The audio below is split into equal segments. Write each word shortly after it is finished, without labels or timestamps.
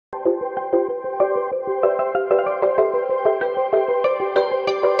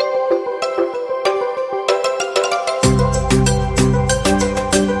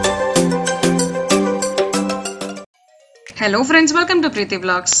Hello friends, welcome to Preethi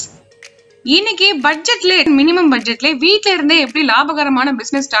Vlogs. இன்னைக்கு பட்ஜெட்ல minimum பட்ஜெட்ல வீட்ல இருந்தே எப்படி லாபகரமான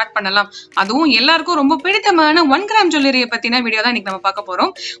பிசினஸ் ஸ்டார்ட் பண்ணலாம், அதுவும் எல்லாருக்கும் ரொம்ப பிடித்தமான 1 கிராம் ஜுவல்லரியை பத்தின வீடியோ தான் இன்னைக்கு நம்ம பார்க்க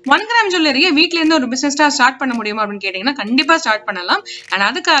போறோம். 1 கிராம் ஜுவல்லரியை வீட்ல இருந்து ஒரு பிசினஸ் ஸ்டார்ட் பண்ண முடியுமா அப்படின்னு கேட்டீங்கன்னா கண்டிப்பா ஸ்டார்ட் பண்ணலாம். அண்ட்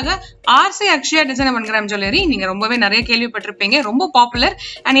அதுக்காக அக்ஷயா டிசைன் 1 கிராம் ஜுவல்லரி நீங்க ரொம்பவே நிறைய கேள்விப்பட்டிருப்பீங்க, ரொம்ப பாப்புலர்.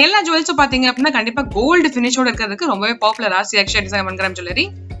 அண்ட் எல்லா ஜுவல்ஸும் பாத்தீங்க அப்படின்னா கண்டிப்பா கோல்டு பினிஷோட இருக்கிறதுக்கு ரொம்பவே popular Akshaya design 1 gram jewellery.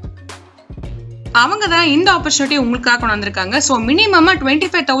 அவங்க தான் இந்த ஆப்பர்ச்சுனிட்டி உங்களுக்காக கொண்டு வந்திருக்காங்க. ஸோ மினிமமா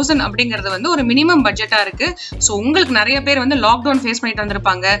 25,000 அப்படிங்கிறது வந்து ஒரு மினிமம் பட்ஜெட்டா இருக்கு. ஸோ உங்களுக்கு நிறைய பேர் வந்து லாக்டவுன் ஃபேஸ் பண்ணிட்டு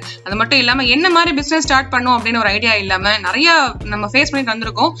வந்திருப்பாங்க. அது மட்டும் இல்லாம என்ன மாதிரி பிசினஸ் ஸ்டார்ட் பண்ணும் அப்படின்னு ஒரு ஐடியா இல்லாம நிறைய நம்ம ஃபேஸ் பண்ணிட்டு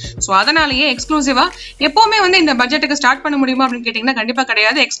வந்திருக்கோம். ஸோ அதனாலேயே எக்ஸ்க்ளூசிவா எப்பவுமே வந்து இந்த பட்ஜெட்டுக்கு ஸ்டார்ட் பண்ண முடியுமா அப்படின்னு கேட்டீங்கன்னா கண்டிப்பா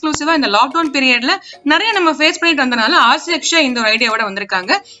கிடையாது. எக்ஸ்க்ளூசிவா இந்த லாக்டவுன் பீரியட்ல நிறைய நம்ம ஃபேஸ் பண்ணிட்டு வந்தனால அக்ஷயா இந்த ஒரு ஐடியாவோட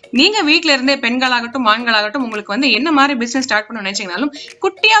வந்திருக்காங்க. நீங்க வீட்டுல இருந்தே பெண்களாகட்டும் ஆண்களாகட்டும் உங்களுக்கு வந்து என்ன மாதிரி பிசினஸ் ஸ்டார்ட் பண்ண நினைச்சீங்கனாலும்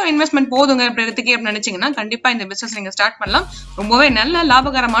குட்டியா இன்வெஸ்ட்மெண்ட் போதுங்க நினைச்சீங்கன்னா கண்டிப்பா இந்த பிசினஸ் நீங்க ஸ்டார்ட் பண்ணலாம். ரொம்பவே நல்ல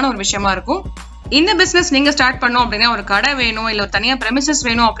லாபகரமான ஒரு விஷயமா இருக்கும். இந்த பிசினஸ் நீங்க ஸ்டார்ட் பண்ணோம் அப்படின்னா ஒரு கடை வேணும் இல்ல ஒரு தனியா பிரமிசஸ்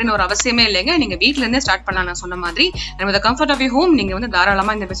வேணும் அப்படின்னு ஒரு அவசியமே இல்லைங்க. நீங்க வீட்ல இருந்தே ஸ்டார்ட் பண்ணலாம். நான் சொன்ன மாதிரி கம்ஃபர்ட் ஆஃப் யூ ஹோம் நீங்க வந்து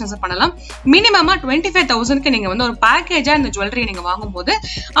தாராளமா இந்த பிசினஸ் பண்ணலாம். மினிமமா 25,000க்கு நீங்க வந்து ஒரு பேக்கேஜா இந்த ஜுவல்லரி நீங்க வாங்கும்போது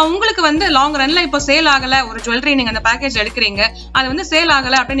உங்களுக்கு வந்து லாங் ரன்ல இப்போ சேல் ஆகல, ஒரு ஜுவல்லரி நீங்க அந்த பேக்கேஜ் எடுக்கிறீங்க, அது வந்து சேல்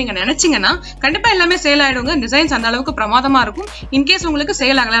ஆகல அப்படின்னு நீங்க நினைச்சீங்கன்னா கண்டிப்பா எல்லாமே சேல் ஆயிடுங்க. டிசைன்ஸ் அந்த அளவுக்கு பிரமாதமா இருக்கும். இன்கேஸ் உங்களுக்கு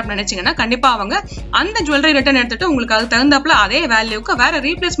சேல் ஆகல அப்படின்னு நினைச்சீங்கன்னா கண்டிப்பா அவங்க அந்த ஜுவல்லரி ரிட்டர்ன் எடுத்துட்டு உங்களுக்கு அது தகுந்தாப்புல அதே வேல்யூக்கு வேற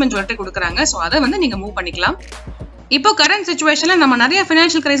ரீப்ளேஸ்மெண்ட் ஜுவல்லரி கொடுக்குறாங்க. சோ அதை வந்து நீங்க மூவ் பண்ணிக்கலாம். இப்போ கரண்ட் சிச்சுவேஷன்ல நம்ம நிறைய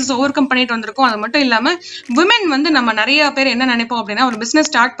பினான்சியல் கிரைசிஸ் ஓவர் கம் பண்ணிட்டு வந்திருக்கோம். அது மட்டும் இல்லாம விமன் வந்து நம்ம நிறைய பேர் என்ன நினைப்போம் அப்படின்னா ஒரு பிசினஸ்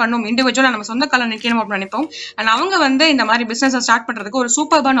ஸ்டார்ட் பண்ணும், இண்டிவிஜுவலா நம்ம சொந்த காலம் நிக்கணும் அப்படின்னு நினைப்போம். அண்ட் அவங்க வந்து இந்த மாதிரி பிசினஸ் ஸ்டார்ட் பண்றதுக்கு ஒரு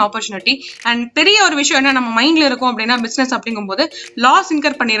சூப்பர்பான ஆப்பர்ச்சுனிட்டி. அண்ட் பெரிய ஒரு விஷயம் என்ன நம்ம மைண்ட்ல இருக்கும் அப்படின்னா பிசினஸ் அப்படிங்கும் போது லாஸ்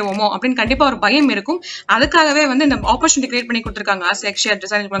இன்கர் பண்ணிடுவோமோ அப்படின்னு கண்டிப்பா ஒரு பயம் இருக்கும். அதுக்காகவே வந்து இந்த ஆப்பர்ச்சுனிட்டி கிரியேட் பண்ணி கொடுத்துருக்காங்க அக்ஷயா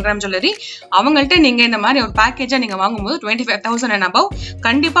டிசைன் 1 கிராம் ஜுவல்லரி. அவங்கள்ட்ட நீங்க இந்த மாதிரி ஒரு பேக்கேஜா நீங்க வாங்கும்போது 25,000 அண்ட் அபவ்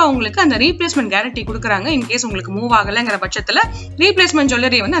கண்டிப்பா உங்களுக்கு அந்த ரீப்ளேஸ்மெண்ட் கேரண்டி கொடுக்குறாங்க. இன்கேஸ் உங்களுக்கு மூவ் ஆகலங்கிற பட்சத்துல ரீப்ளேஸ்மெண்ட்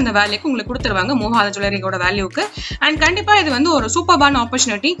ஜுவல்லரி வந்து அந்த வேல்யூக்கு உங்களுக்கு கொடுத்துருவாங்க, மூவ் ஆகாத ஜுவல்லரியோட வேல்யூக்கு. அண்ட் கண்டிப்பா இது வந்து ஒரு சூப்பர்பான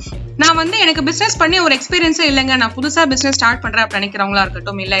ஆப்பர்ச்சுனிட்டி. நான் வந்து எனக்கு பிசினஸ் பண்ணி ஒரு எக்ஸ்பீரியன்ஸே இல்லைங்க, நான் புதுசா பிசினஸ் ஸ்டார்ட் பண்றேன் அப்படின்னு நினைக்கிறவங்களா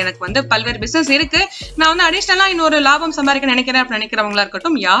இருக்கட்டும், இல்ல எனக்கு வந்து பல்வேறு பிசினஸ் இருக்கு, நான் வந்து அடிஷனலா இன்னொரு லாபம் சம்பாதிக்க நினைக்கிறேன் அப்படின்னு நினைக்கிறவங்களா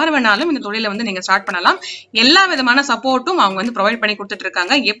இருக்கட்டும், யார் வேணாலும் இந்த தொழில வந்து நீங்க ஸ்டார்ட் பண்ணலாம். எல்லா விதமான சப்போர்ட்டும் அவங்க வந்து ப்ரொவைட் பண்ணி கொடுத்துட்டு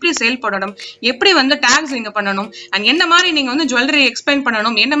இருக்காங்க. எப்படி சேல் பண்ணணும், எப்படி வந்து டேக்ஸ் நீங்க பண்ணணும், அண்ட் என்ன மாதிரி நீங்க வந்து ஜுவல்லரி எக்ஸ்பிளைன்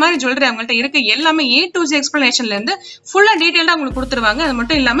பண்ணணும், என்ன மாதிரி ஜுவல்லரி அவங்கள்ட்ட இருக்கு, எல்லாமே A to Z எக்ஸ்பிளனேஷன்ல இருந்து ஃபுல்லா டீடைல்டா உங்களுக்கு கொடுத்துருவாங்க. அது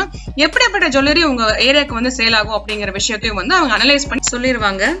மட்டும் இல்லாம எப்படிப்பட்ட ஜுவல்லரி உங்க ஏரியாக்கு வந்து சேல் ஆகும் அப்படிங்கிற விஷயத்தையும் வந்து அவங்க அனலைஸ் பண்ணி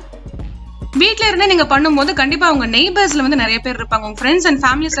சொல்லிடுவாங்க. வீட்ல இருந்தே நீங்க பண்ணும்போது கண்டிப்பா உங்க நெய்பர்ஸ்ல வந்து நிறைய பேர் இருப்பாங்க, உங்க ஃப்ரெண்ட்ஸ் அண்ட்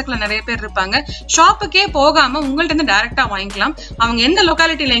ஃபேமிலி சர்க்கிள்ல நிறைய பேர் இருப்பாங்க. ஷாப்புக்கே போகாம உங்கள்ட்ட இருந்து டைரக்டா வாங்கிக்கலாம். அவங்க எந்த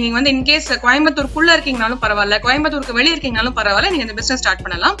லொகாலிட்டியில நீங்க வந்து இன்கேஸ் கோயம்புத்தூருக்குள்ள இருக்கீங்கனாலும் பரவாயில்ல, கோயம்புத்தூருக்கு வெளியே இருக்கீங்கனாலும் பரவாயில்ல, நீங்க இந்த பிசினஸ் ஸ்டார்ட்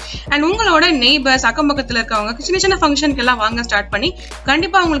பண்ணலாம். அண்ட் உங்களோட நெய்பர்ஸ் அக்கம் பக்கத்துல இருக்கவங்க சின்ன சின்ன ஃபங்க்ஷனுக்கு எல்லாம் வாங்க ஸ்டார்ட் பண்ணி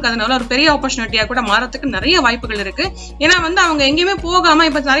கண்டிப்பா உங்களுக்கு அதனால ஒரு பெரிய ஆப்பர்ச்சுனிட்டியா கூட மாறதுக்கு நிறைய வாய்ப்புகள் இருக்கு. ஏன்னா வந்து அவங்க எங்கேயுமே போகாம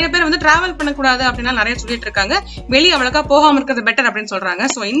இப்ப நிறைய பேர் வந்து டிராவல் பண்ணக்கூடாது அப்படின்னா நிறைய சொல்லிட்டு இருக்காங்க, வெளியே அவ்வளோக்கா போகாம இருக்கிறது பெட்டர் அப்படின்னு சொல்றாங்க.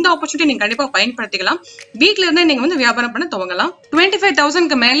 சோ இந்த ஆப்பர்ச்சுனிட்டி நீங்க கண்டிப்பா பயன்படுத்திக்கலாம். வீட்ல இருந்தே நீங்க வந்து வியாபாரம் பண்ண துவங்கலாம்.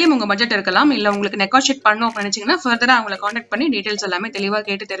 25,000க்கு மேலயும் உங்க பட்ஜெட் இருக்கலாம். இல்ல உங்களுக்கு நெகோஷியேட் பண்ணணும் நினைச்சீங்கன்னா ஃபர்தரா அவங்களை கான்டாக்ட் பண்ணி டீடைல்ஸ் எல்லாமே தெளிவா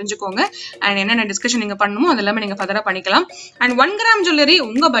கேட்டு தெரிஞ்சுக்கோங்க. அண்ட் என்னென்ன டிஸ்கஷன் நீங்க பண்ணணுமோ அது எல்லாமே நீங்க ஃபர்தரா பண்ணிக்கலாம். அண்ட் 1 கிராம் ஜுவல்லரி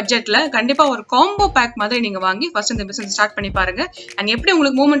உங்க பட்ஜெட்ல கண்டிப்பா ஒரு காம்போ பேக் மாதிரி நீங்க வாங்கி ஃபர்ஸ்ட் இந்த பிசினஸ் ஸ்டார்ட் பண்ணி பாருங்க. அண்ட் எப்படி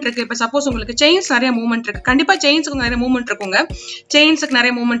உங்களுக்கு மூவ்மெண்ட் இருக்கு, இப்ப சப்போஸ் உங்களுக்கு செயின்ஸ் நிறைய மூவ்மெண்ட் இருக்கு, கண்டிப்பா செயின்ஸ்க்கு நிறைய மூவ்மெண்ட் இருக்குங்க, செயின்ஸ்க்கு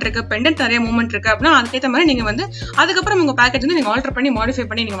நிறைய மூவ்மெண்ட் இருக்கு, பெண்டன்ட் நிறைய மூவ்மெண்ட் இருக்கு அப்படின்னா அதுக்கேற்ற மாதிரி நீங்க வந்து அதுக்கப்புறம் உங்க பேக்கேஜ் வந்து நீங்க ஆல்டர் பண்ணி மாடிஃபை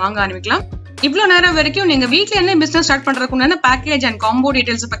பண்ணி நீங்க வாங்க ஆரம்பிக்கலாம். இவ்வளவு நேரம் வரைக்கும் நீங்க வீட்ல என்ன பிசினஸ் ஸ்டார்ட் பண்றதுக்கு பேக்கேஜ் அண்ட் காம்போ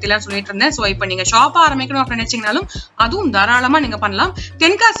டீடைல்ஸ் பத்தி எல்லாம் சொல்லிட்டு இருந்தேன். சோ இப்போ நீங்க ஷாப் ஆரம்பிக்கணும் அப்படின்னு நினைச்சீங்கனாலும் அதுவும் தாராளமா நீங்க பண்ணலாம்.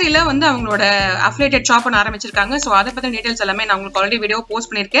 தென்காசியில வந்து அவங்களோட அஃபிலியேட்டட் ஷாப் ஆரம்பிச்சிருக்காங்க. சோ அதை பத்தி டீடைல்ஸ் எல்லாமே நான் உங்களுக்கு ஆல்ரெடி வீடியோ போஸ்ட்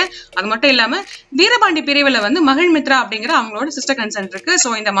பண்ணிருக்கேன். அது மட்டும் இல்லாம வீரபாண்டி பிரிவுல வந்து மகிழ் மித்ரா அப்படிங்கிற அவங்களோட சிஸ்டர் கன்சர்ன் இருக்கு.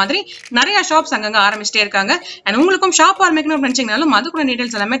 சோ இந்த மாதிரி நிறைய ஷாப்ஸ் அங்கங்க ஆரம்பிச்சிட்டே இருக்காங்க. அண்ட் உங்களுக்கும் ஷாப் ஆரம்பிக்கணும் அப்படின்னு நினைச்சீங்கனாலும் அதுக்குள்ள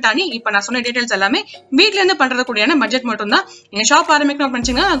டீடைல்ஸ் எல்லாமே தனி. இப்ப நான் சொன்ன டீடைல்ஸ் எல்லாமே வீட்ல இருந்து பண்றதுக்குடியான பட்ஜெட் மட்டும் தான். நீங்க ஷாப் ஆரம்பிக்கணும் அப்படின்னு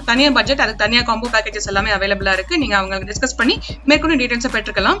நினைச்சீங்கன்னா தனியா பட்ஜெட், அதுக்கு தனியா காம்போ பேக்கேஜஸ் எல்லாமே அவைலபிளா இருக்கு. நீங்க அவங்களுக்கு டிஸ்கஸ் பண்ணி மேற்கொண்டு டீடைல்ஸ்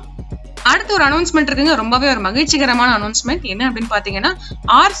பெற்றுக்கலாம். அடுத்து ஒரு அனௌன்ஸ்மெண்ட் இருக்குங்க, ரொம்பவே ஒரு மகிழ்ச்சிகரமான அனௌன்ஸ்மெண்ட். என்ன அப்படின்னு பாத்தீங்கன்னா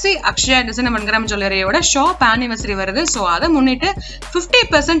Akshaya design 1 gram ஜுவல்லரியோட shop anniversary வருது. சோ அதை முன்னிட்டு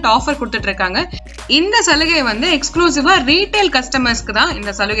 50% ஆஃபர் கொடுத்துட்டு இருக்காங்க. இந்த சலுகை வந்து எக்ஸ்க்ளூசிவா ரீட்டைல் கஸ்டமர்ஸ்க்கு தான்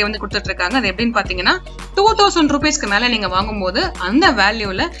இந்த சலுகை வந்து கொடுத்துட்டு இருக்காங்க. அது எப்படின்னு பாத்தீங்கன்னா 2,000 ரூபீஸ்க்கு மேல நீங்க வாங்கும் போது அந்த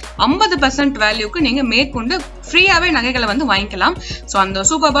வேல்யூல 50% வேல்யூக்கு நீங்க மேற்கொண்டு ஃப்ரீயாவே நகைகளை வந்து வாங்கிக்கலாம். சோ அந்த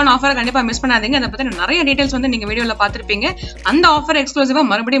சூப்பர்பான ஆஃபரை கண்டிப்பா மிஸ் பண்ணாதீங்க. அதை பத்தி நிறைய டீடைல்ஸ் வந்து நீங்க வீடியோல பாத்திருப்பீங்க. அந்த ஆஃபர் எக்ஸ்க்ளூசிவா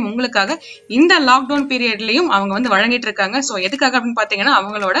மறுபடியும் உங்களுக்காக இந்த லாக்டவுன் பீரியட்லயும் அவங்க வந்து வழங்கிட்டு இருக்காங்க. சோ எதுக்காக அப்படின்னு பாத்தீங்கன்னா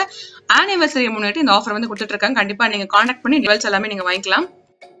அவங்களோட ஆனிவர்சரியை முன்னிட்டு இந்த ஆஃபர் வந்து கொடுத்துட்டு இருக்காங்க. கண்டிப்பா நீங்க கான்டாக்ட் பண்ணி டீடைல்ஸ் எல்லாமே நீங்க வாங்கிக்கலாம்.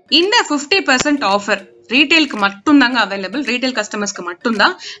 இந்த 50% ஆஃபர் ரீட்டைலுக்கு மட்டும் தாங்க அவைலபிள், ரீட்டைல் கஸ்டமர்ஸ்க்கு மட்டும்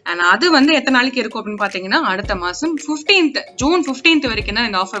தான். அண்ட் அது வந்து எத்தனை நாளைக்கு இருக்கும் அப்படின்னு பாத்தீங்கன்னா அடுத்த மாசம் 15th ஜூன் 15th வரைக்கும் தான்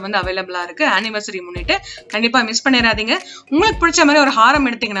இந்த ஆஃபர் வந்து அவைலபிளா இருக்கு. ஆனிவர்சரி முன்னிட்டு கண்டிப்பா மிஸ் பண்ணிடாதீங்க. உங்களுக்கு பிடிச்ச மாதிரி ஒரு ஹாரம்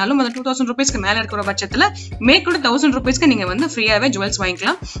எடுத்தீங்கனாலும் அது 2000 rupeesக்கு மேல இருக்கிற பட்சத்துல மேற்கூட 1000 rupeesக்கு நீங்க வந்து ஃப்ரீயாவே ஜுவல்ஸ்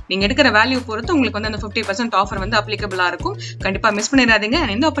வாங்கிக்கலாம். நீங்க எடுக்கிற வேல்யூ பொறுத்து உங்களுக்கு வந்து அந்த 50% ஆஃபர் வந்து அப்ளிகபிளா இருக்கும். கண்டிப்பா மிஸ் பண்ணிடாதீங்க.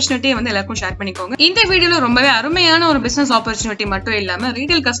 இந்த ஆப்பர்ச்சுனிட்டியை வந்து எல்லாருக்கும் ஷேர் பண்ணிக்கோங்க. இந்த வீடியோல ரொம்பவே அருமையான ஒரு பிசினஸ் ஆப்பர்ச்சுனிட்டி மட்டும் இல்லாம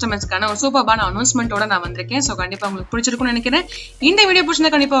ரீட்டைல் கஸ்டமர்ஸ்க்கான ஒரு சூப்பரான அனௌன்ஸ்மெண்டோட நான் வந்திருக்கேன். சோ கண்டிப்பா உங்களுக்கு பிடிச்சிருக்கும்னு நினைக்கிறேன். இந்த வீடியோ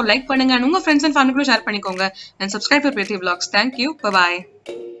பிடிச்சிருந்தா கண்டிப்பா லைக் பண்ணுங்க, உங்க ஃப்ரெண்ட்ஸ் அண்ட் ஃபேமிலிக்கும் ஷேர் பண்ணிக்கோங்க. And subscribe to Preethi vlogs. Thank you. Bye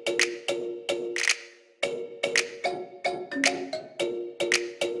bye.